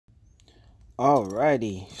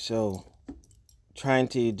Alrighty, so trying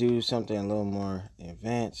to do something a little more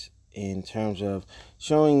advanced in terms of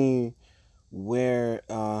showing you where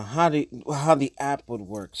how the app would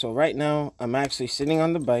work. So right now I'm actually sitting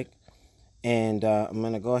on the bike, and I'm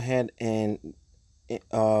gonna go ahead and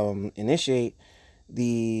initiate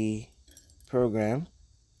the program.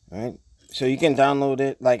 Right, so you can download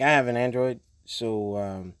it. Like, I have an Android,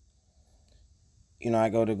 so I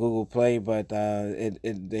go to Google Play, but it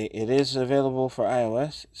is available for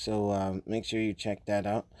iOS, so make sure you check that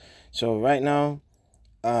out. So right now,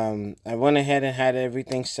 I went ahead and had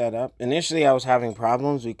everything set up. Initially, I was having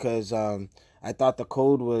problems because I thought the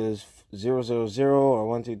code was 000 or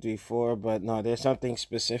 1234, but no, there's something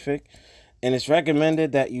specific, and it's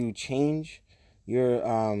recommended that you change your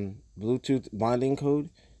Bluetooth bonding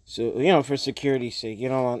code. So, for security's sake, you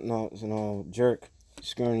don't want no jerk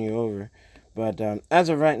screwing you over. But as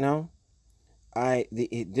of right now,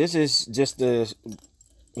 this is just the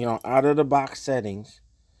out of the box settings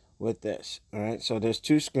with this. All right, so there's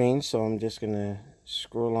two screens, so I'm just gonna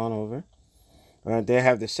scroll on over. All right, they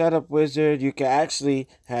have the setup wizard. You can actually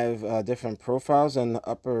have different profiles on the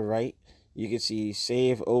upper right. You can see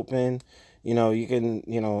save, open. You can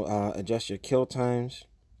adjust your kill times.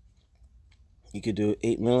 You could do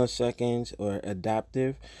 8 milliseconds or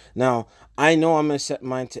adaptive. Now, I know I'm going to set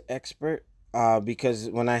mine to expert because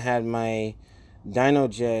when I had my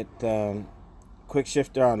DynoJet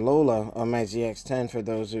QuickShifter on Lola on my ZX10, for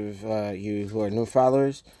those of you who are new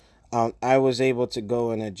followers, I was able to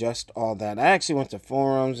go and adjust all that. I actually went to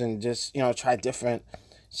forums and just, try different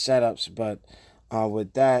setups. But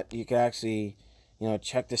with that, you can actually,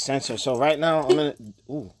 check the sensor. So right now, I'm going to...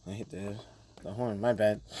 Ooh, I hit the horn. My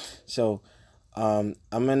bad. So... I'm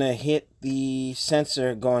gonna hit the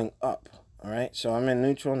sensor going up. All right, so I'm in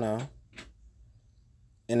neutral now,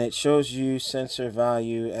 and it shows you sensor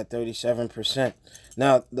value at 37%.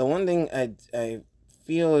 Now, the one thing I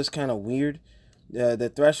feel is kind of weird, the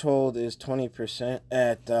threshold is 20%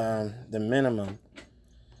 at the minimum.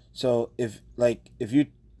 So if you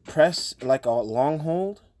press like a long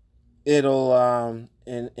hold, it'll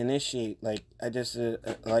initiate. Like, I just did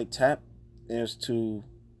a light tap, it was too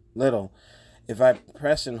little. If I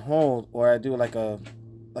press and hold, or I do like a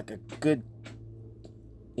good,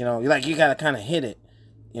 like, you gotta kind of hit it,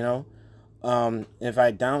 if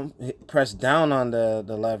I press down on the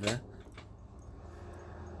lever,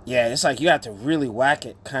 yeah, it's like you have to really whack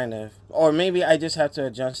it, kind of. Or maybe I just have to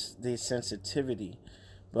adjust the sensitivity.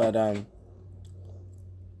 But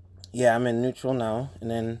yeah, I'm in neutral now, and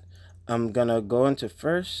then I'm gonna go into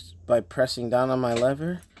first by pressing down on my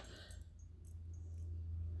lever.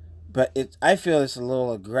 But I feel it's a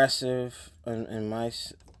little aggressive in my,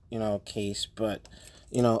 case. But,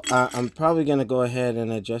 I'm probably going to go ahead and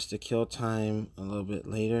adjust the kill time a little bit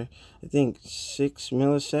later. I think 6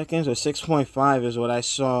 milliseconds or 6.5 is what I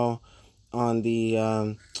saw on the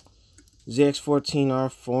ZX14R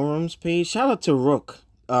forums page. Shout out to Rook.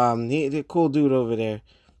 He's a cool dude over there,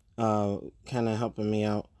 kind of helping me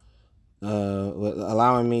out,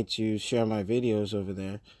 allowing me to share my videos over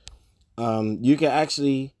there. You can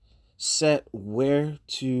actually set where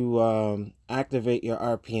to activate your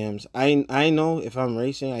RPMs. I know if I'm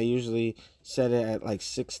racing, I usually set it at like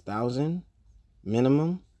 6,000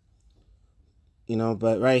 minimum,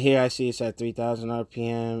 but right here I see it's at 3,000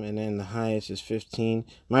 RPM, and then the highest is 15.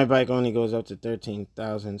 My bike only goes up to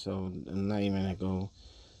 13,000, so I'm not even gonna go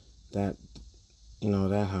that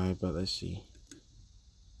that high. But let's see.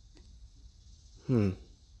 I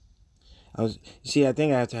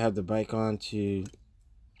think I have to have the bike on to...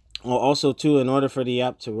 Well, also, too, in order for the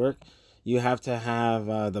app to work, you have to have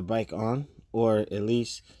the bike on, or at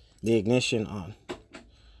least the ignition on.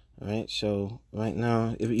 All right, so right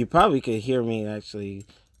now, you probably could hear me actually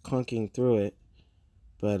clunking through it.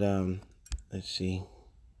 But let's see.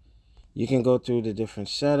 You can go through the different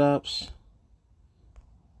setups.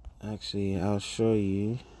 Actually, I'll show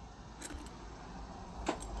you.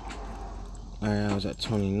 All right, I was at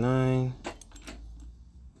 29.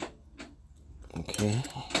 Okay.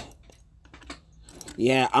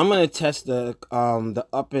 Yeah, I'm gonna test the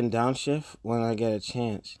up and down shift when I get a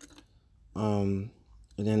chance. And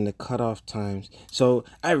then the cutoff times. So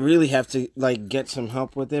I really have to get some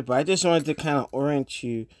help with it, but I just wanted to kind of orient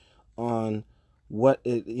you on what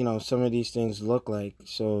some of these things look like.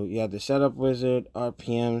 So you have the setup wizard,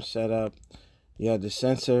 RPM setup, you have the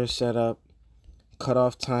sensor setup,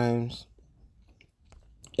 cutoff times,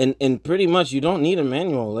 and pretty much you don't need a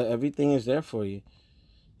manual. Everything is there for you.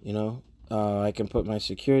 I can put my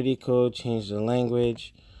security code, change the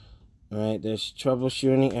language. All right, there's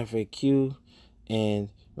troubleshooting, FAQ, and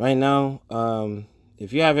right now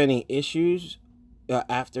If you have any issues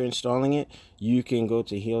after installing it, you can go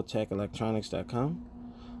to healtechelectronics.com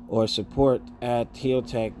or support at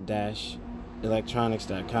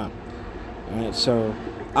healtech-electronics.com. All right, so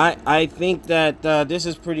I think that this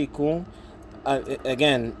is pretty cool.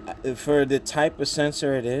 Again, for the type of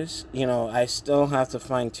sensor it is, you know, I still have to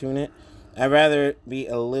fine tune it. I'd rather be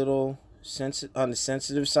a little on the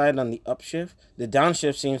sensitive side on the upshift. The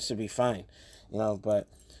downshift seems to be fine, you know, but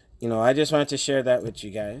you know, I just wanted to share that with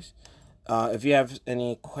you guys. If you have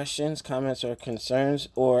any questions, comments, or concerns,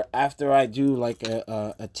 or after I do like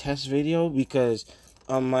a test video, because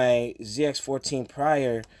on my ZX14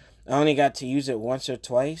 prior, I only got to use it once or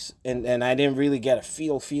twice, and I didn't really get a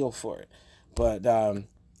feel for it. But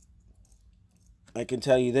I can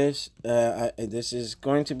tell you this, this is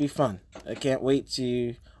going to be fun. I can't wait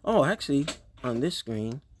to... Oh, actually, on this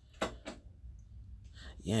screen,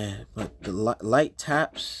 yeah, but the light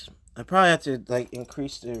taps... I probably have to like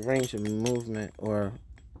increase the range of movement or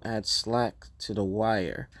add slack to the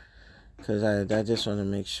wire, because I just want to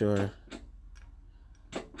make sure.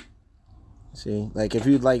 See, like if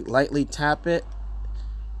you like lightly tap it,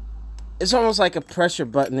 it's almost like a pressure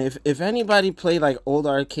button. If anybody play like old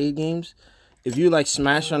arcade games, if you like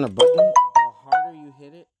smash on a button, the harder you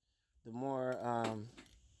hit it, the more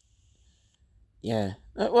yeah.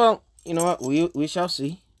 Well, you know what? We shall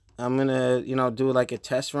see. I'm gonna, you know, do like a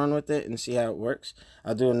test run with it and see how it works.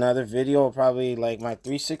 I'll do another video, probably like my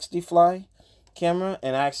 360 fly camera,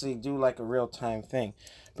 and actually do like a real-time thing.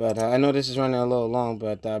 But I know this is running a little long,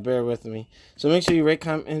 but bear with me. So make sure you rate,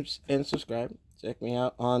 comment, and subscribe. Check me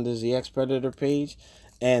out on the ZX Predator page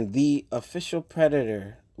and the official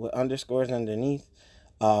Predator with underscores underneath,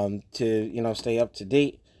 to, you know, stay up to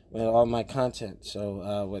date with all my content.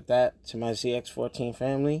 So with that, to my ZX14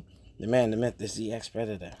 family, the man, the myth, the ZX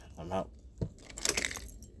Predator, I'm out.